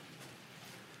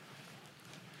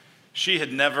She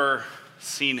had never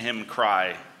seen him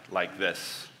cry like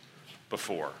this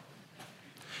before.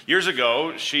 Years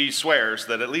ago, she swears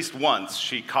that at least once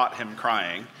she caught him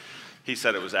crying. He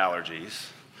said it was allergies,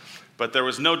 but there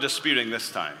was no disputing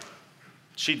this time.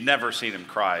 She'd never seen him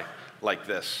cry like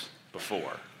this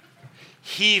before.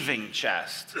 Heaving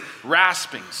chest,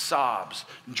 rasping sobs,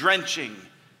 drenching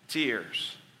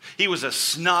tears. He was a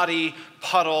snotty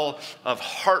puddle of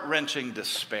heart-wrenching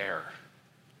despair.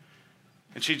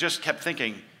 And she just kept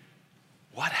thinking,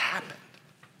 what happened?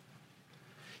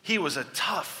 He was a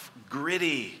tough,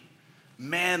 gritty,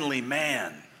 manly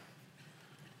man.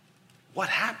 What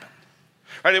happened?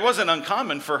 Right? It wasn't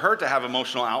uncommon for her to have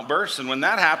emotional outbursts, and when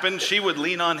that happened, she would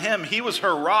lean on him. He was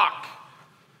her rock.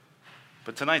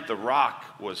 But tonight, the rock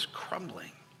was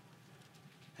crumbling.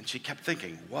 And she kept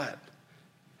thinking, what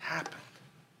happened?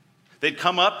 They'd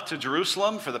come up to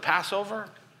Jerusalem for the Passover.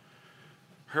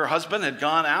 Her husband had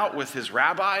gone out with his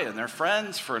rabbi and their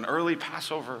friends for an early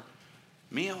Passover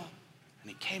meal, and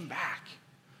he came back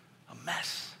a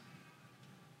mess.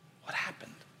 What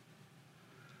happened?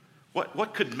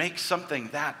 What could make something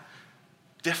that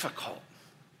difficult,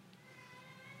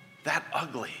 that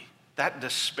ugly, that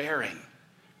despairing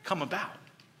come about?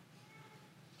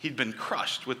 He'd been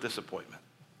crushed with disappointment.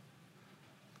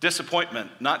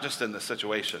 Disappointment, not just in the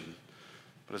situation,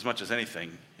 but as much as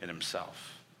anything in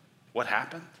himself. What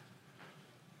happened?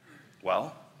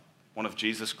 Well, one of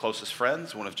Jesus' closest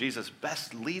friends, one of Jesus'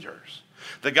 best leaders,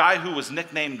 the guy who was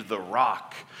nicknamed the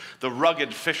Rock, the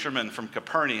rugged fisherman from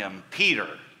Capernaum, Peter,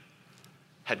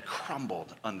 had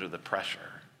crumbled under the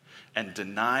pressure and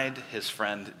denied his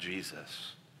friend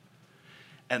Jesus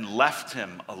and left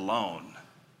him alone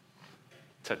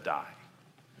to die.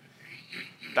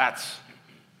 That's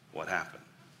what happened.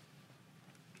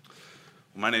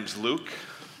 My name's Luke.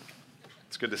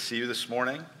 It's good to see you this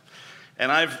morning.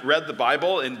 And I've read the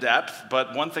Bible in depth,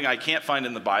 but one thing I can't find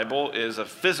in the Bible is a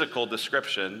physical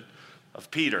description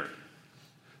of Peter,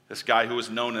 this guy who was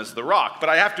known as the Rock. But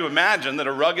I have to imagine that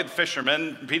a rugged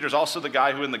fisherman, Peter's also the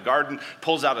guy who in the garden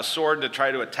pulls out a sword to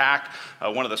try to attack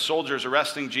one of the soldiers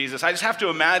arresting Jesus. I just have to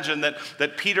imagine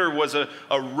that Peter was a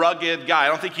rugged guy. I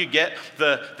don't think you get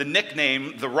the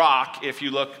nickname the Rock if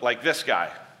you look like this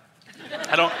guy.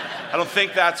 I don't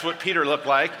think that's what Peter looked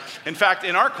like. In fact,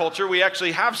 in our culture, we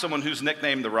actually have someone who's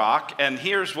nicknamed the Rock, and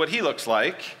here's what he looks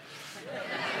like.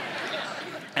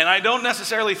 And I don't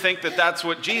necessarily think that that's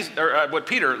what what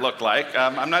Peter looked like.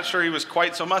 I'm not sure he was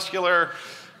quite so muscular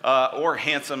or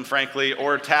handsome, frankly,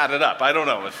 or tatted up. I don't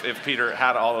know if Peter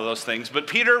had all of those things. But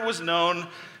Peter was known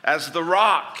as the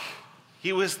Rock.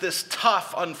 He was this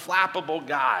tough, unflappable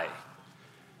guy.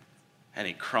 And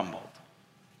he crumbled.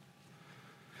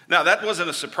 Now, that wasn't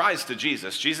a surprise to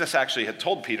Jesus. Jesus actually had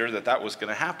told Peter that was going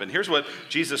to happen. Here's what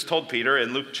Jesus told Peter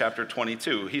in Luke chapter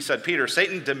 22. He said, Peter,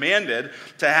 Satan demanded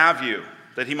to have you,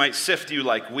 that he might sift you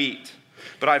like wheat.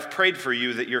 But I've prayed for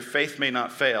you that your faith may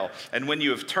not fail. And when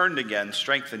you have turned again,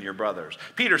 strengthen your brothers.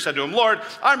 Peter said to him, Lord,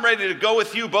 I'm ready to go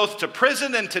with you both to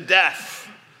prison and to death.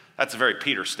 That's a very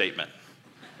Peter statement.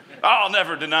 I'll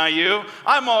never deny you.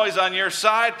 I'm always on your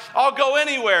side. I'll go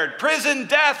anywhere. Prison,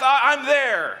 death, I'm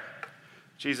there.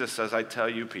 Jesus says, I tell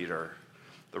you, Peter,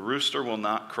 the rooster will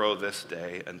not crow this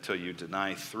day until you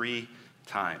deny 3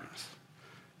 times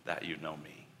that you know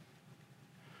me.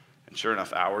 And sure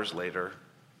enough, hours later,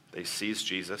 they seized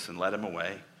Jesus and led him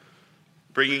away,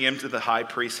 bringing him to the high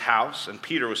priest's house, and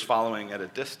Peter was following at a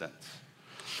distance.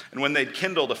 And when they'd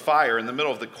kindled a fire in the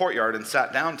middle of the courtyard and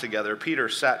sat down together, Peter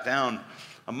sat down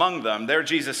among them. There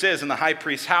Jesus is in the high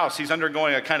priest's house. He's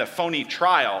undergoing a kind of phony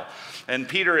trial. And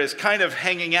Peter is kind of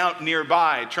hanging out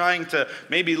nearby, trying to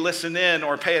maybe listen in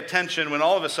or pay attention when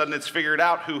all of a sudden it's figured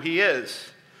out who he is.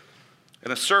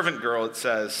 And a servant girl, it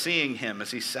says, seeing him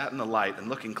as he sat in the light and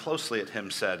looking closely at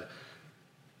him, said,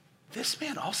 this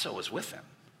man also was with him.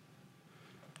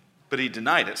 But he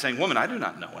denied it, saying, woman, I do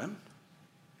not know him.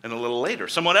 And a little later,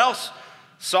 someone else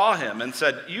saw him and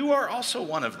said, you are also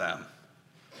one of them.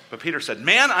 But Peter said,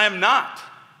 man, I am not.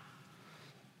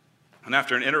 And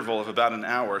after an interval of about an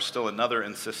hour, still another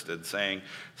insisted, saying,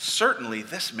 certainly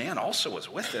this man also was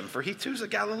with him, for he too is a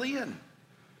Galilean.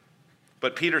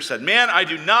 But Peter said, man, I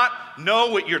do not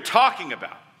know what you're talking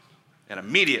about. And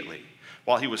immediately,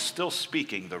 while he was still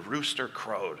speaking, the rooster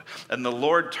crowed. And the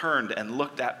Lord turned and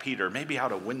looked at Peter, maybe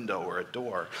out a window or a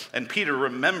door. And Peter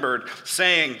remembered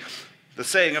the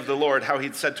saying of the Lord, how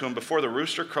he'd said to him, before the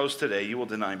rooster crows today, you will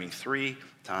deny me 3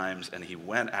 times. And he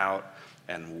went out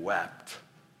and wept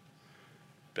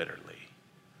bitterly.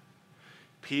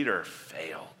 Peter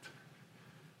failed.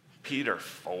 Peter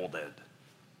folded.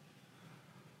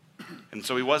 And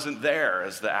so he wasn't there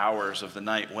as the hours of the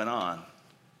night went on.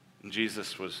 And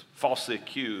Jesus was falsely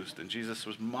accused, and Jesus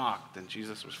was mocked, and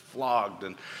Jesus was flogged,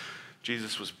 and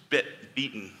Jesus was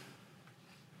beaten.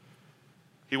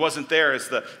 He wasn't there as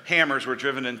the hammers were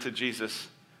driven into Jesus,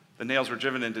 the nails were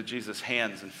driven into Jesus'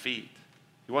 hands and feet.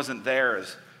 He wasn't there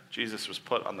as Jesus was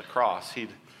put on the cross. He'd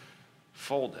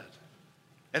folded.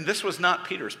 And this was not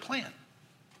Peter's plan.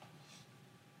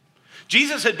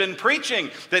 Jesus had been preaching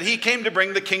that he came to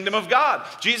bring the kingdom of God.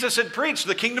 Jesus had preached,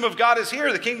 the kingdom of God is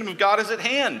here, the kingdom of God is at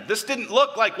hand. This didn't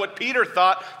look like what Peter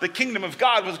thought the kingdom of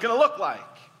God was going to look like.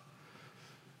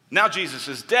 Now Jesus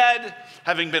is dead,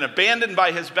 having been abandoned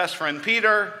by his best friend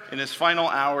Peter in his final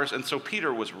hours, and so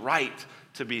Peter was right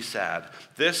to be sad.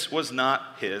 This was not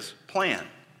his plan.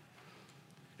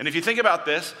 And if you think about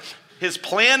this, his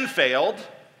plan failed.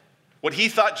 What he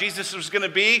thought Jesus was going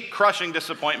to be, crushing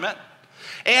disappointment.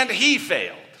 And he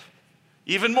failed.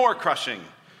 Even more crushing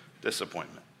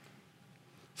disappointment.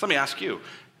 So let me ask you,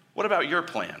 what about your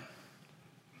plan?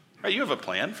 Right, you have a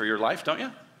plan for your life, don't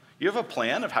you? You have a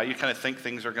plan of how you kind of think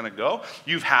things are going to go.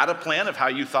 You've had a plan of how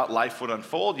you thought life would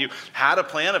unfold. You had a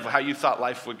plan of how you thought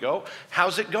life would go.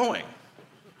 How's it going?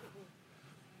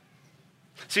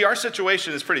 See, our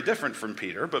situation is pretty different from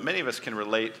Peter, but many of us can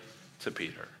relate to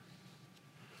Peter,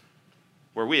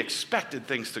 where we expected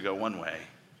things to go one way,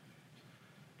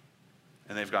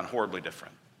 and they've gone horribly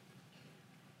different.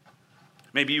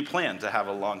 Maybe you planned to have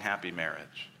a long, happy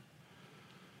marriage,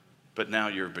 but now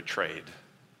you're betrayed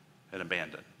and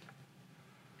abandoned.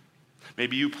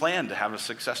 Maybe you planned to have a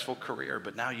successful career,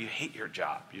 but now you hate your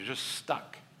job. You're just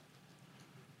stuck.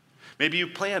 Maybe you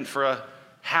planned for a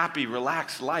happy,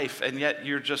 relaxed life, and yet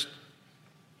you're just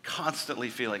constantly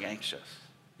feeling anxious.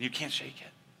 You can't shake it.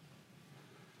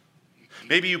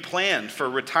 Maybe you planned for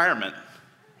retirement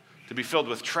to be filled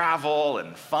with travel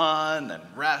and fun and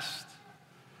rest.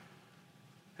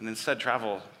 And instead,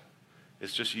 travel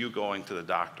is just you going to the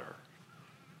doctor.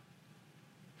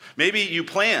 Maybe you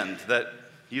planned that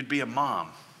you'd be a mom,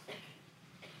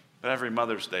 but every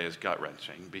Mother's Day is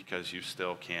gut-wrenching because you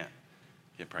still can't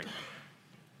get pregnant.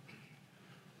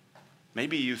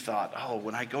 Maybe you thought, oh,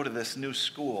 when I go to this new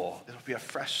school, it'll be a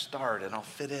fresh start and I'll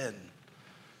fit in.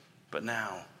 But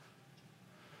now,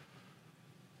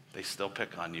 they still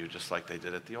pick on you just like they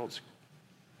did at the old school.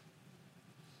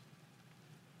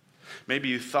 Maybe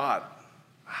you thought,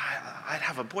 I'd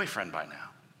have a boyfriend by now.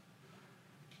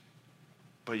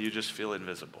 But you just feel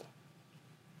invisible.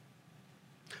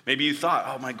 Maybe you thought,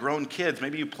 oh, my grown kids,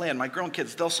 maybe you planned, my grown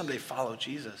kids, they'll someday follow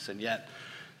Jesus, and yet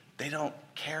they don't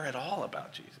care at all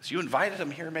about Jesus. You invited them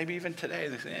here, maybe even today,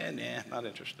 and they say, nah, not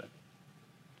interested.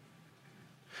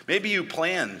 Maybe you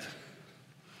planned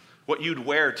what you'd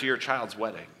wear to your child's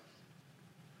wedding,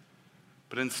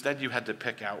 but instead you had to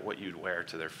pick out what you'd wear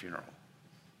to their funeral.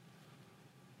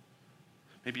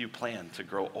 Maybe you planned to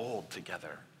grow old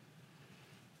together,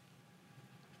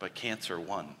 but cancer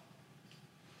won,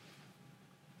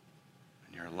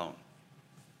 and you're alone.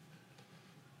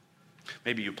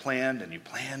 Maybe you planned and you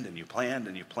planned and you planned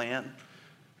and you planned,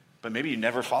 but maybe you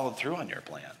never followed through on your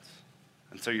plans,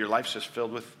 and so your life's just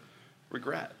filled with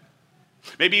regret.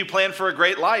 Maybe you planned for a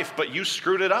great life, but you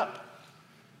screwed it up.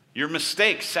 Your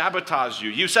mistakes sabotaged you.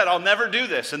 You said, I'll never do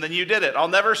this, and then you did it. I'll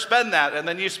never spend that, and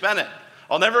then you spent it.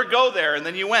 I'll never go there, and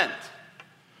then you went.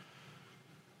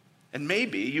 And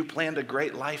maybe you planned a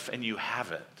great life and you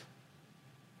have it.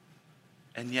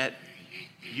 And yet,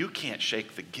 you can't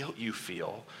shake the guilt you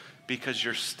feel because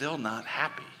you're still not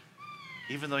happy,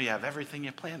 even though you have everything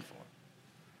you planned for.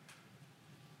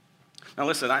 Now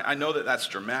listen, I know that that's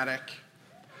dramatic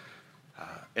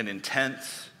and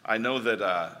intense. I know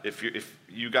that if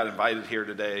you got invited here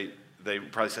today, they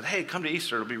probably said, hey, come to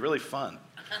Easter, it'll be really fun.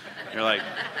 And you're like,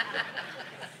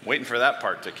 waiting for that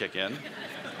part to kick in.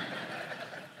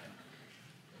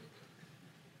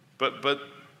 But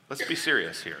let's be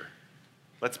serious here.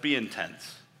 Let's be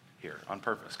intense here on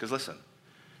purpose. Because listen,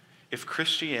 if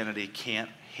Christianity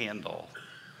can't handle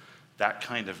that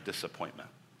kind of disappointment,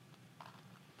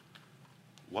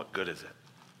 what good is it?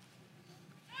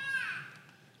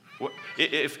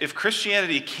 If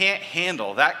Christianity can't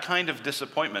handle that kind of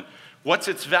disappointment, what's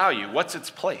its value? What's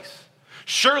its place?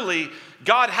 Surely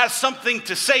God has something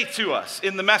to say to us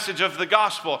in the message of the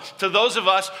gospel, to those of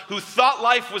us who thought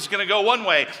life was going to go one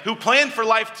way, who planned for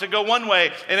life to go one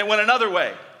way, and it went another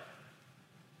way.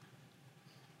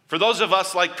 For those of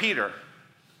us like Peter,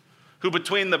 who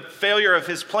between the failure of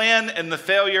his plan and the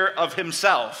failure of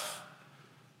himself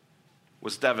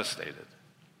was devastated.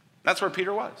 That's where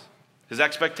Peter was. His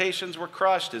expectations were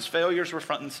crushed. His failures were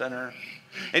front and center.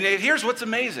 And here's what's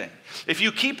amazing. If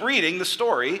you keep reading the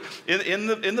story in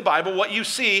the Bible, what you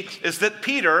see is that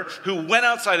Peter, who went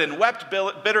outside and wept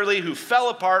bitterly, who fell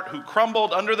apart, who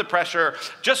crumbled under the pressure,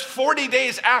 just 40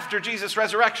 days after Jesus'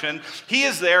 resurrection, he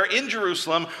is there in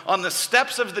Jerusalem on the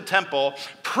steps of the temple,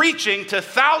 preaching to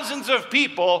thousands of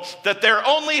people that their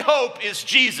only hope is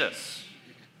Jesus.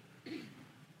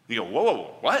 You go,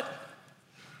 whoa, what?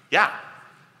 Yeah,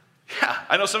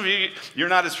 I know some of you're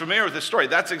not as familiar with this story.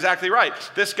 That's exactly right.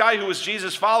 This guy who was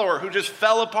Jesus' follower, who just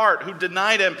fell apart, who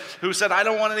denied him, who said, I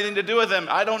don't want anything to do with him.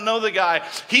 I don't know the guy.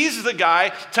 He's the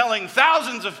guy telling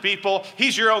thousands of people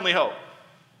he's your only hope.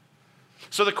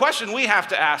 So the question we have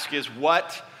to ask is,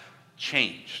 what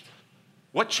changed?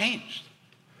 What changed?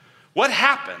 What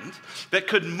happened that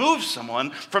could move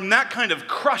someone from that kind of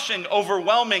crushing,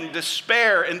 overwhelming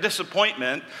despair and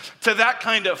disappointment to that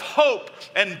kind of hope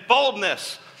and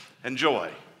boldness and joy?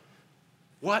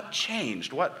 What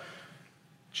changed? What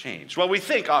changed? Well, we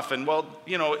think often,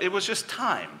 it was just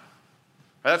time.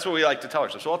 That's what we like to tell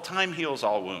ourselves. Well, time heals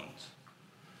all wounds.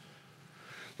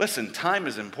 Listen, time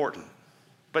is important,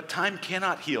 but time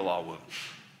cannot heal all wounds.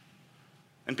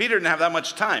 And Peter didn't have that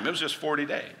much time. It was just 40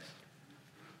 days.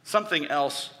 Something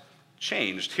else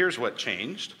changed. Here's what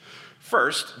changed.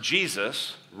 First,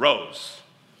 Jesus rose.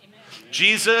 Amen.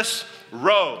 Jesus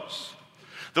rose.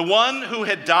 The one who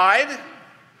had died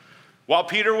while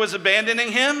Peter was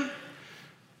abandoning him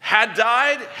had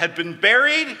died, had been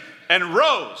buried, and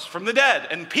rose from the dead.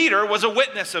 And Peter was a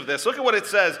witness of this. Look at what it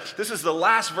says. This is the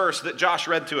last verse that Josh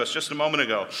read to us just a moment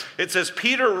ago. It says,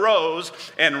 Peter rose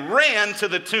and ran to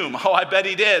the tomb. Oh, I bet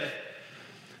he did.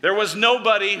 There was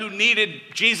nobody who needed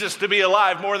Jesus to be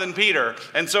alive more than Peter.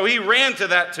 And so he ran to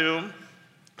that tomb.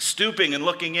 Stooping and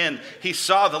looking in, he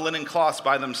saw the linen cloths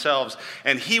by themselves,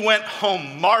 and he went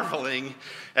home marveling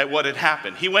at what had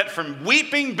happened. He went from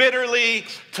weeping bitterly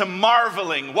to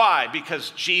marveling. Why?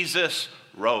 Because Jesus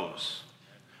rose.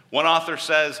 One author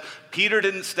says, Peter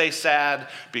didn't stay sad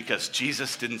because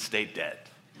Jesus didn't stay dead.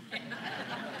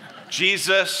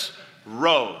 Jesus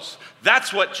rose.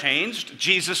 That's what changed.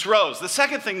 Jesus rose. The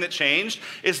second thing that changed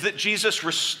is that Jesus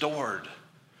restored.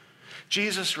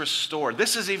 Jesus restored.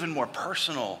 This is even more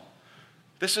personal.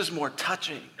 This is more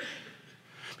touching.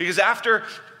 Because after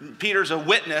Peter's a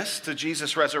witness to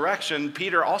Jesus' resurrection,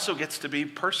 Peter also gets to be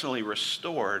personally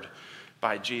restored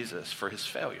by Jesus for his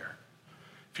failure.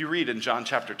 If you read in John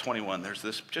chapter 21, there's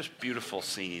this just beautiful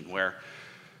scene where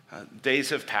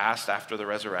days have passed after the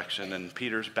resurrection, and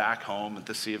Peter's back home at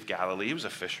the Sea of Galilee. He was a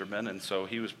fisherman, and so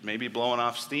he was maybe blowing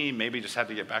off steam, maybe just had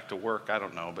to get back to work, I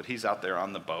don't know, but he's out there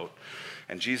on the boat.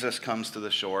 And Jesus comes to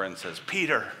the shore and says,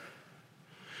 Peter.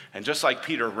 And just like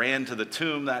Peter ran to the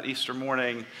tomb that Easter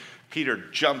morning, Peter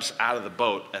jumps out of the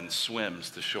boat and swims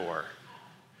to shore.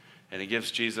 And he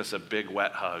gives Jesus a big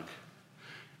wet hug.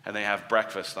 And they have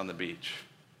breakfast on the beach.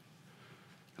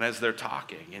 And as they're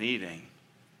talking and eating,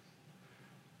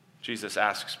 Jesus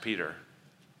asks Peter,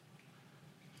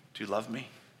 do you love me?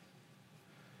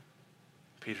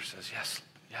 Peter says,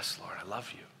 yes, Lord, I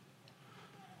love you.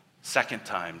 Second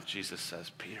time, Jesus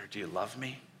says, Peter, do you love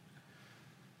me?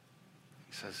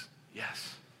 He says,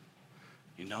 yes.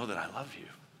 You know that I love you.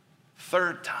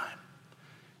 Third time,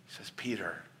 he says,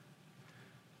 Peter,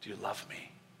 do you love me?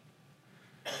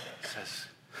 He says,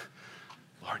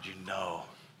 Lord, you know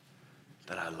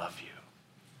that I love you.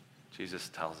 Jesus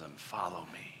tells him, follow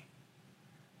me.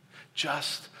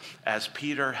 Just as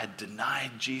Peter had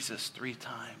denied Jesus 3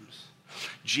 times,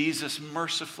 Jesus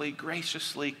mercifully,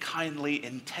 graciously, kindly,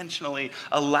 intentionally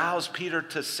allows Peter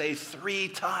to say 3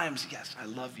 times, yes, I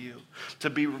love you, to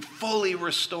be fully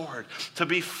restored, to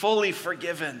be fully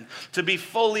forgiven, to be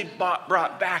fully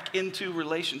brought back into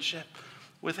relationship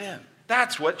with him.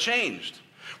 That's what changed.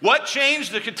 What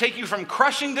changed that could take you from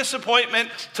crushing disappointment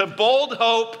to bold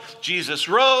hope? Jesus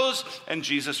rose and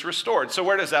Jesus restored. So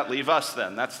where does that leave us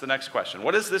then? That's the next question.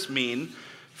 What does this mean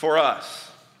for us?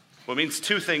 Well, it means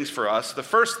 2 things for us. The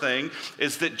first thing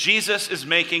is that Jesus is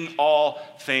making all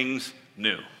things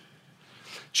new.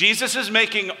 Jesus is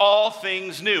making all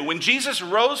things new. When Jesus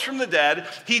rose from the dead,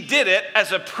 he did it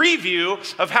as a preview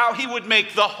of how he would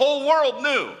make the whole world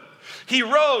new. He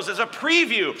rose as a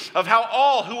preview of how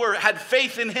all who had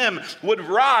faith in him would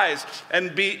rise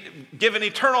and be given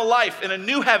eternal life in a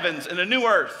new heavens and a new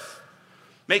earth.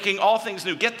 Making all things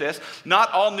new. Get this,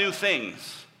 not all new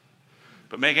things,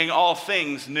 but making all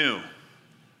things new.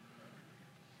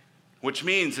 Which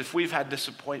means if we've had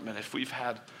disappointment, if we've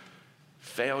had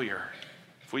failure,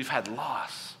 if we've had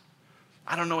loss,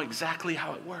 I don't know exactly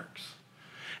how it works.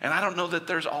 And I don't know that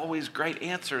there's always great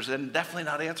answers, and definitely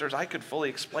not answers I could fully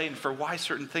explain for why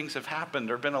certain things have happened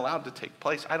or been allowed to take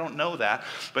place. I don't know that.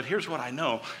 But here's what I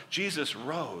know. Jesus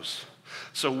rose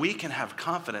so we can have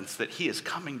confidence that he is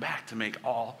coming back to make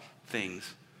all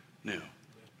things new.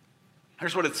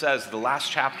 Here's what it says, the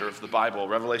last chapter of the Bible,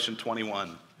 Revelation 21.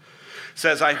 It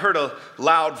says, I heard a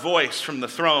loud voice from the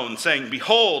throne saying,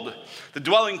 behold, the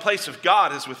dwelling place of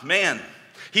God is with man.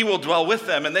 He will dwell with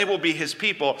them, and they will be his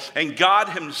people, and God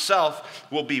himself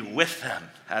will be with them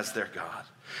as their God.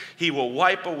 He will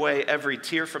wipe away every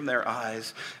tear from their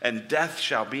eyes, and death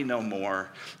shall be no more.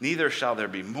 Neither shall there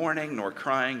be mourning, nor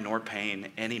crying, nor pain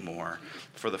anymore,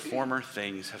 for the former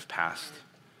things have passed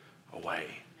away.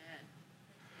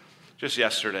 Just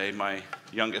yesterday, my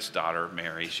youngest daughter,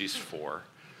 Mary, she's 4,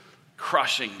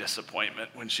 crushing disappointment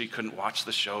when she couldn't watch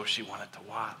the show she wanted to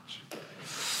watch.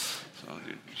 So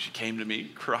she came to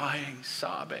me crying,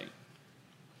 sobbing.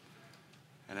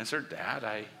 And as her dad,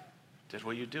 I did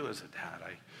what you do as a dad.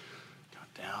 I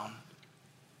got down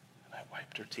and I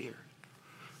wiped her tears.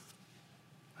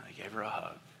 And I gave her a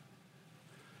hug.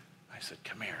 I said,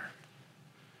 come here.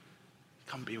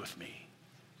 Come be with me.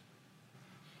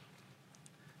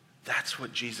 That's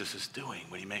what Jesus is doing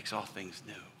when he makes all things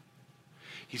new.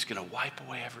 He's going to wipe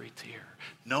away every tear.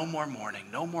 No more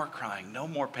mourning, no more crying, no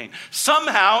more pain.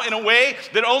 Somehow, in a way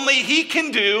that only he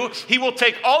can do, he will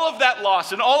take all of that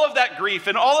loss and all of that grief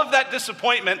and all of that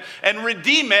disappointment and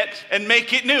redeem it and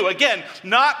make it new. Again,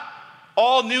 not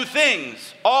all new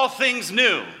things, all things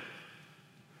new.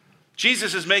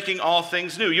 Jesus is making all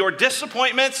things new. Your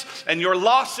disappointments and your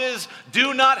losses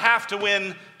do not have to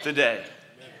win the day.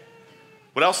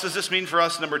 What else does this mean for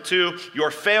us? Number 2,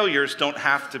 your failures don't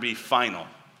have to be final.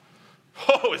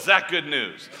 Oh, is that good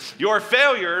news? Your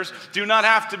failures do not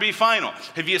have to be final.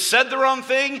 Have you said the wrong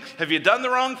thing? Have you done the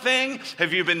wrong thing?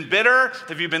 Have you been bitter?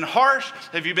 Have you been harsh?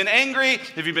 Have you been angry?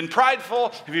 Have you been prideful?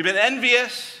 Have you been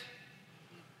envious?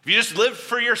 Have you just lived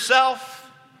for yourself?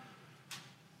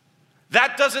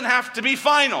 That doesn't have to be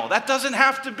final. That doesn't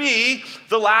have to be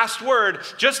the last word.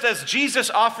 Just as Jesus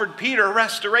offered Peter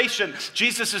restoration,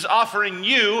 Jesus is offering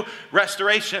you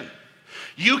restoration.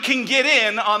 You can get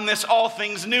in on this all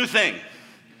things new thing.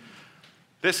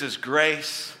 This is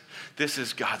grace. This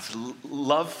is God's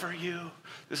love for you.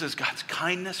 This is God's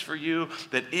kindness for you,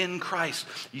 that in Christ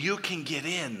you can get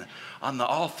in on the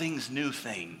all things new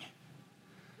thing.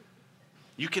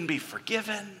 You can be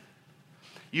forgiven.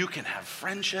 You can have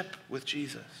friendship with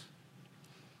Jesus.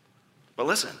 But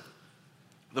listen,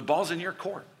 the ball's in your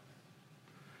court.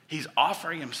 He's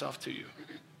offering himself to you.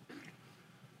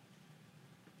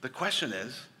 The question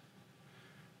is,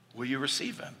 will you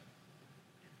receive him?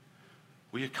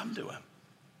 Will you come to him?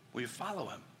 Will you follow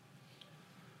him?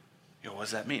 What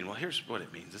does that mean? Well, here's what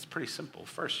it means. It's pretty simple.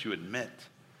 First, you admit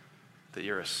that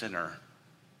you're a sinner,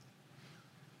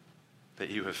 that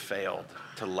you have failed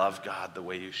to love God the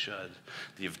way you should,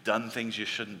 that you've done things you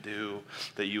shouldn't do,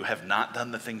 that you have not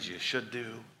done the things you should do.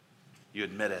 You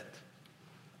admit it.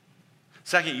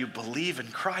 Second, you believe in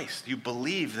Christ. You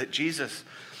believe that Jesus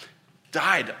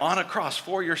died on a cross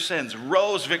for your sins,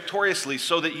 rose victoriously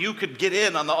so that you could get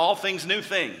in on the all things new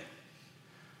thing.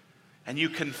 And you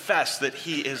confess that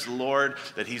he is Lord,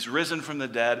 that he's risen from the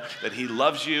dead, that he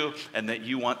loves you, and that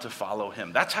you want to follow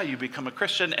him. That's how you become a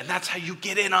Christian, and that's how you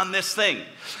get in on this thing.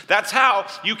 That's how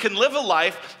you can live a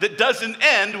life that doesn't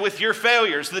end with your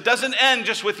failures, that doesn't end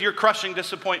just with your crushing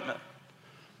disappointment.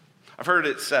 I've heard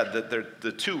it said that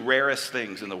the 2 rarest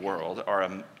things in the world are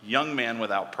a young man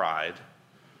without pride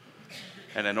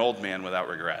and an old man without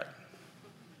regret.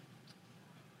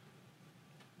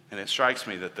 And it strikes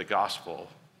me that the gospel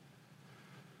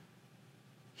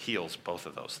heals both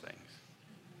of those things.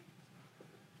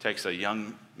 Takes a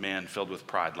young man filled with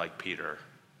pride like Peter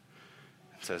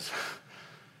and says,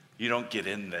 you don't get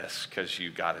in this because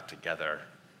you got it together.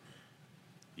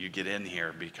 You get in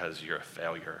here because you're a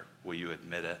failure. Will you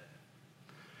admit it?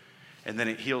 And then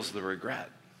it heals the regret,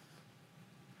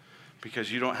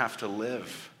 because you don't have to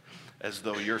live as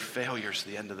though your failure's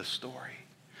the end of the story,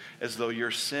 as though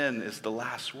your sin is the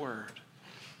last word,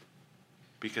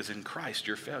 because in Christ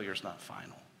your failure's not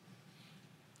final.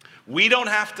 We don't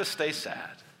have to stay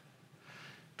sad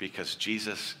because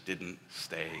Jesus didn't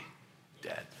stay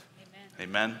dead.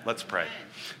 Amen? Let's pray.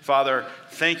 Father,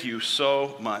 thank you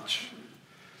so much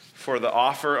for the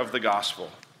offer of the gospel,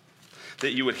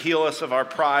 that you would heal us of our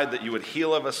pride, that you would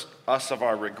heal us of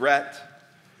our regret,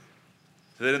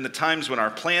 that in the times when our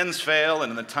plans fail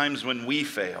and in the times when we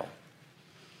fail,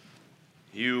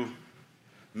 you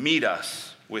meet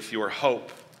us with your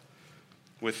hope,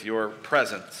 with your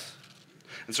presence.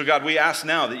 And so, God, we ask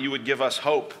now that you would give us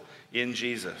hope in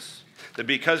Jesus, That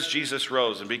because Jesus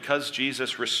rose and because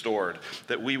Jesus restored,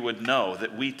 that we would know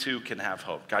that we too can have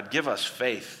hope. God, give us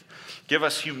faith. Give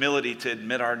us humility to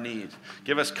admit our need.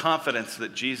 Give us confidence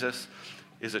that Jesus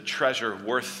is a treasure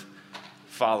worth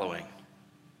following.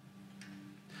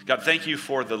 God, thank you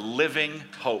for the living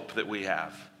hope that we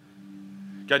have.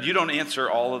 God, you don't answer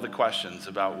all of the questions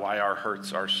about why our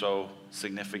hurts are so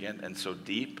significant and so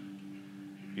deep.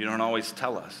 You don't always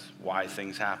tell us why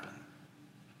things happen.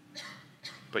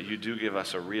 But you do give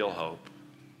us a real hope,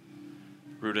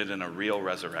 rooted in a real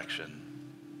resurrection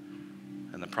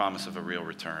and the promise of a real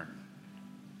return.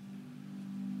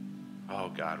 Oh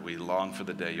God, we long for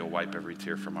the day you'll wipe every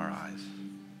tear from our eyes.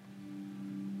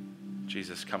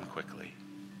 Jesus, come quickly.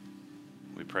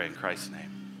 We pray in Christ's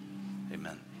name.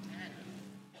 Amen.